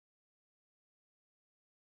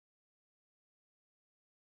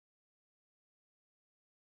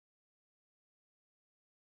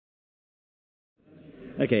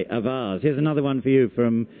Okay, Avaz. Here's another one for you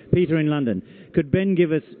from Peter in London. Could Ben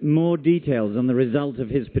give us more details on the result of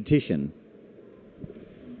his petition?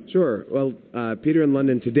 Sure. Well, Peter in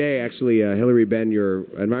London, today, actually, Hilary Benn, your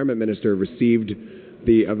Environment Minister, received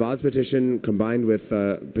the Avaz petition combined with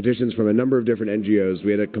petitions from a number of different NGOs.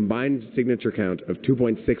 We had a combined signature count of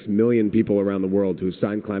 2.6 million people around the world who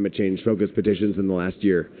signed climate change-focused petitions in the last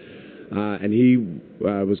year. And he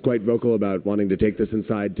was quite vocal about wanting to take this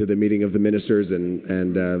inside to the meeting of the ministers and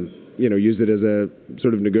you know, use it as a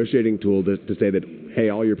sort of negotiating tool to say that, hey,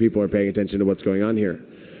 all your people are paying attention to what's going on here.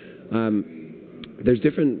 There's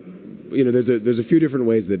a few different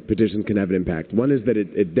ways that petitions can have an impact. One is that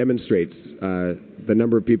it demonstrates the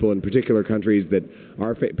number of people in particular countries that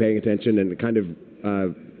are paying attention, and it kind of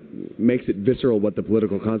makes it visceral what the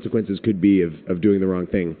political consequences could be of doing the wrong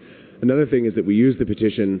thing. Another thing is that we use the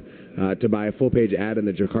petition to buy a full-page ad in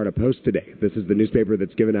the Jakarta Post today. This is the newspaper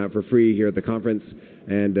that's given out for free here at the conference,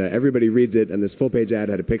 and everybody reads it, and this full-page ad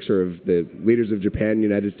had a picture of the leaders of Japan,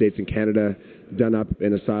 United States, and Canada done up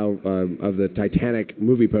in a style of the Titanic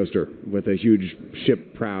movie poster with a huge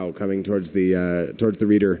ship prow coming towards the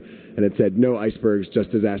reader, and it said, "No icebergs, just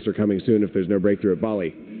disaster coming soon if there's no breakthrough at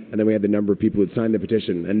Bali." And then we had the number of people who'd signed the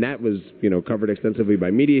petition, and that was, you know, covered extensively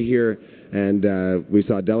by media here, and we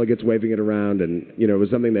saw delegates waving it around, and, you know, it was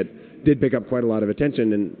something that did pick up quite a lot of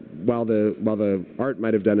attention. And while the art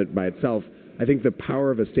might have done it by itself, I think the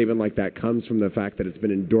power of a statement like that comes from the fact that it's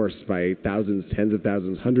been endorsed by thousands, tens of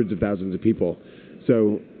thousands, hundreds of thousands of people.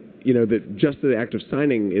 So, you know, that just the act of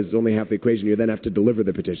signing is only half the equation. You then have to deliver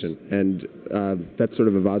the petition, and that's sort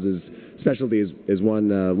of Avaz's specialty is one,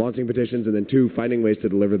 launching petitions, and then two, finding ways to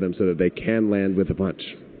deliver them so that they can land with a punch.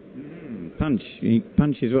 Punch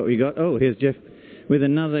is what we got. Oh, here's Jeff with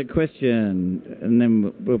another question, and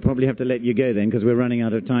then we'll probably have to let you go then because we're running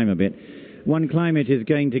out of time a bit. One Climate is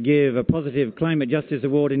going to give a positive Climate Justice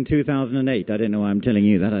Award in 2008. I don't know why I'm telling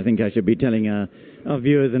you that. I think I should be telling our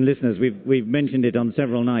viewers and listeners. We've mentioned it on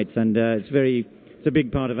several nights, and it's a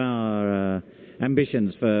big part of our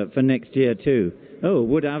ambitions for next year too. Oh,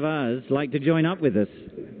 would Avaz like to join up with us?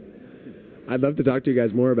 I'd love to talk to you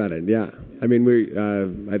guys more about it. Yeah, I mean,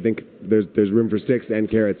 I think there's room for sticks and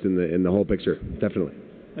carrots in the whole picture. Definitely.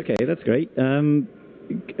 Okay, that's great. Can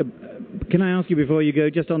I ask you before you go,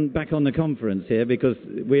 just back on the conference here, because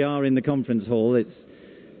we are in the conference hall. It's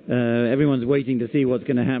everyone's waiting to see what's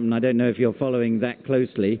going to happen. I don't know if you're following that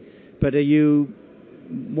closely, but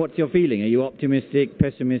what's your feeling? Are you optimistic,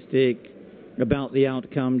 pessimistic about the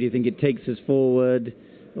outcome? Do you think it takes us forward,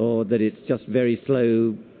 or that it's just very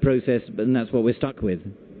slow process, and that's what we're stuck with?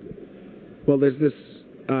 Well, there's this.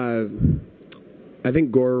 I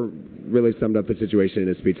think Gore really summed up the situation in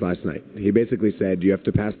his speech last night. He basically said you have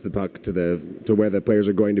to pass the puck to where the players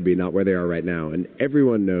are going to be, not where they are right now. And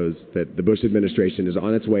everyone knows that the Bush administration is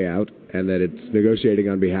on its way out, and that it's negotiating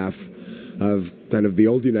on behalf of kind of the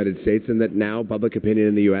old United States, and that now public opinion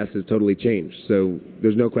in the U.S. has totally changed. So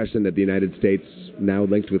there's no question that the United States, now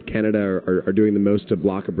linked with Canada, are doing the most to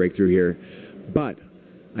block a breakthrough here. But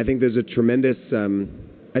I think there's a tremendous,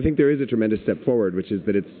 I think there is a tremendous step forward, which is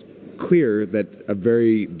that it's clear that a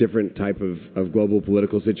very different type of global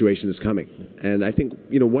political situation is coming. And I think,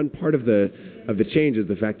 you know, one part of the change is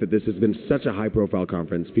the fact that this has been such a high-profile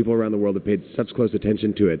conference. People around the world have paid such close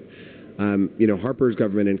attention to it. You know, Harper's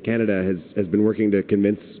government in Canada has been working to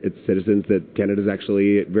convince its citizens that Canada's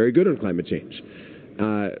actually very good on climate change.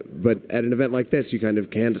 But at an event like this, you kind of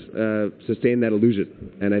can't sustain that illusion.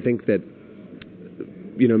 And I think that,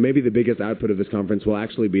 you know, maybe the biggest output of this conference will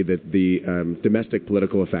actually be the domestic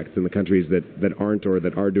political effects in the countries that aren't or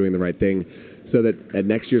that are doing the right thing, so that at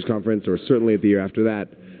next year's conference, or certainly at the year after that,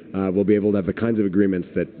 we'll be able to have the kinds of agreements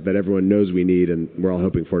that everyone knows we need and we're all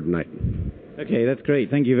hoping for tonight. Okay, that's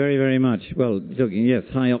great. Thank you very, very much. Well, yes,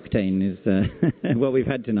 high octane is what we've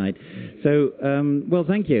had tonight. So, well,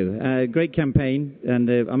 thank you. Great campaign, and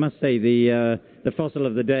I must say the fossil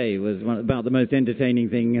of the day was about the most entertaining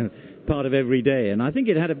thing part of every day, and I think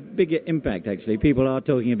it had a big impact, actually. People are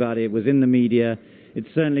talking about it. It was in the media. It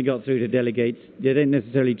certainly got through to delegates. They didn't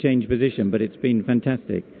necessarily change position, but it's been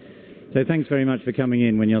fantastic. So thanks very much for coming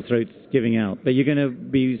in when your throat's giving out. But you're going to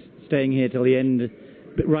be staying here till the end,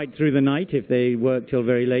 right through the night, if they work till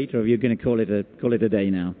very late, or are you going to call it a day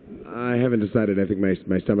now? I haven't decided. I think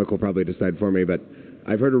my stomach will probably decide for me, but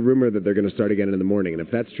I've heard a rumor that they're going to start again in the morning, and if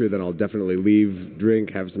that's true, then I'll definitely leave,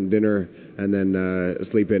 drink, have some dinner, and then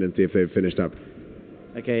sleep in and see if they've finished up.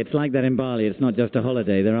 Okay, it's like that in Bali. It's not just a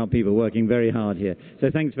holiday. There are people working very hard here. So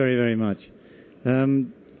thanks very, very much.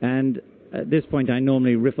 And at this point I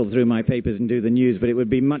normally riffle through my papers and do the news, but it would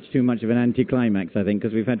be much too much of an anticlimax, I think,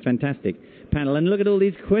 because we've had fantastic panel. And look at all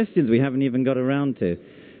these questions we haven't even got around to,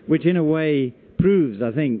 which in a way proves,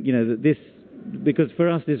 I think, that this, because for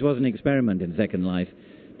us this was an experiment in Second Life,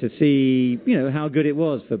 to see, how good it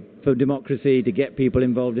was for democracy, to get people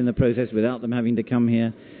involved in the process without them having to come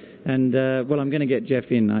here. And, well, I'm going to get Jeff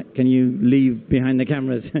in. Can you leave behind the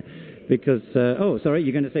cameras? Because, oh, sorry,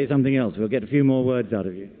 you're going to say something else. We'll get a few more words out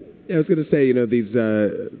of you. Yeah, I was going to say,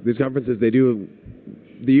 these conferences,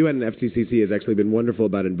 the UN and FCCC has actually been wonderful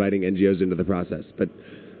about inviting NGOs into the process. But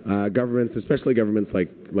governments, especially governments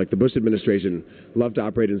like the Bush administration, love to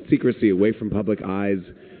operate in secrecy, away from public eyes.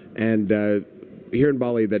 And here in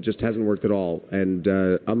Bali, that just hasn't worked at all. And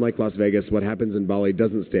unlike Las Vegas, what happens in Bali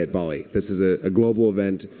doesn't stay at Bali. This is a global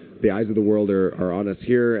event. The eyes of the world are on us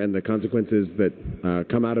here, and the consequences that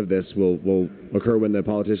come out of this will occur when the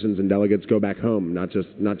politicians and delegates go back home, not just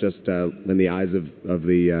in the eyes of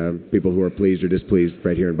the people who are pleased or displeased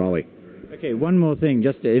right here in Bali. Okay, one more thing,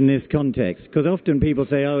 just in this context, because often people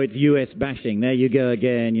say, oh, it's US bashing. There you go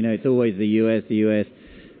again. It's always the US, the US.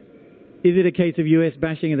 Is it a case of US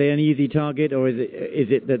bashing? Are they an easy target, or is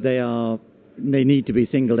it that they need to be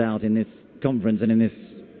singled out in this conference and in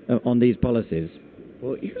this on these policies?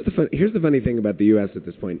 Well, here's the funny thing about the U.S. at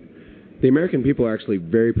this point. The American people are actually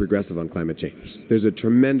very progressive on climate change. There's a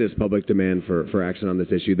tremendous public demand for action on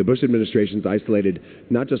this issue. The Bush administration's isolated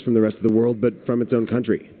not just from the rest of the world, but from its own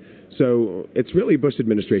country. So it's really Bush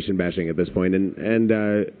administration bashing at this point, and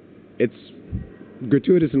it's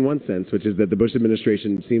gratuitous in one sense, which is that the Bush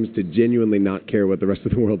administration seems to genuinely not care what the rest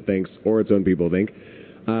of the world thinks or its own people think.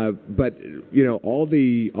 But all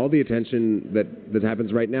the attention that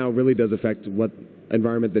happens right now really does affect what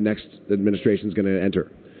environment the next administration is going to enter.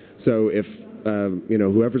 So if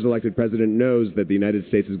whoever's elected president knows that the United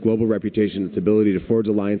States' global reputation, its ability to forge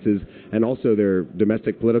alliances, and also their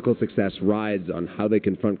domestic political success rides on how they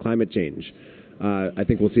confront climate change, I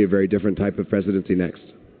think we'll see a very different type of presidency next.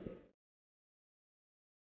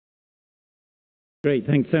 Great,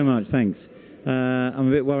 thanks so much. Thanks. I'm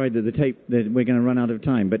a bit worried that that we're going to run out of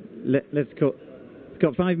time, but let's go. It's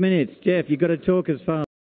got 5 minutes. Jeff, you've got to talk as fast.